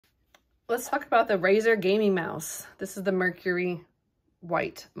Let's talk about the Razer Gaming Mouse. This is the Mercury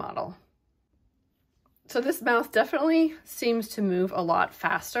White model. So this mouse definitely seems to move a lot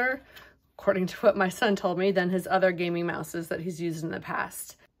faster, according to what my son told me, than his other gaming mouses that he's used in the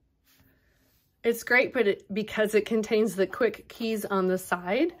past. It's great, but because it contains the quick keys on the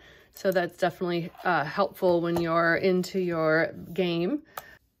side, so that's definitely helpful when you're into your game.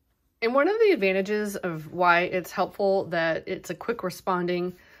 And one of the advantages of why it's helpful that it's a quick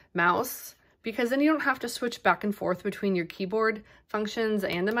responding mouse, because then you don't have to switch back and forth between your keyboard functions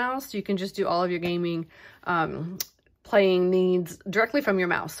and the mouse. You can just do all of your gaming playing needs directly from your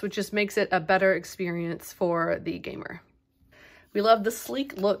mouse, which just makes it a better experience for the gamer. We love the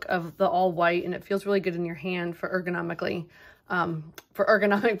sleek look of the all white, and it feels really good in your hand for ergonomic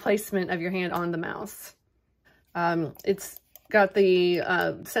placement of your hand on the mouse. It's got the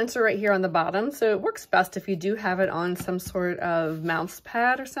sensor right here on the bottom, so it works best if you do have it on some sort of mouse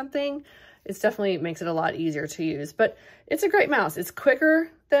pad or something. It definitely makes it a lot easier to use, but it's a great mouse. It's quicker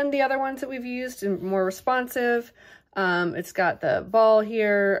than the other ones that we've used and more responsive. It's got the ball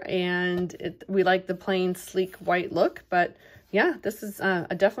here, and we like the plain sleek white look, but yeah, this is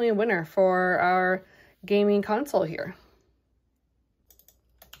definitely a winner for our gaming console here.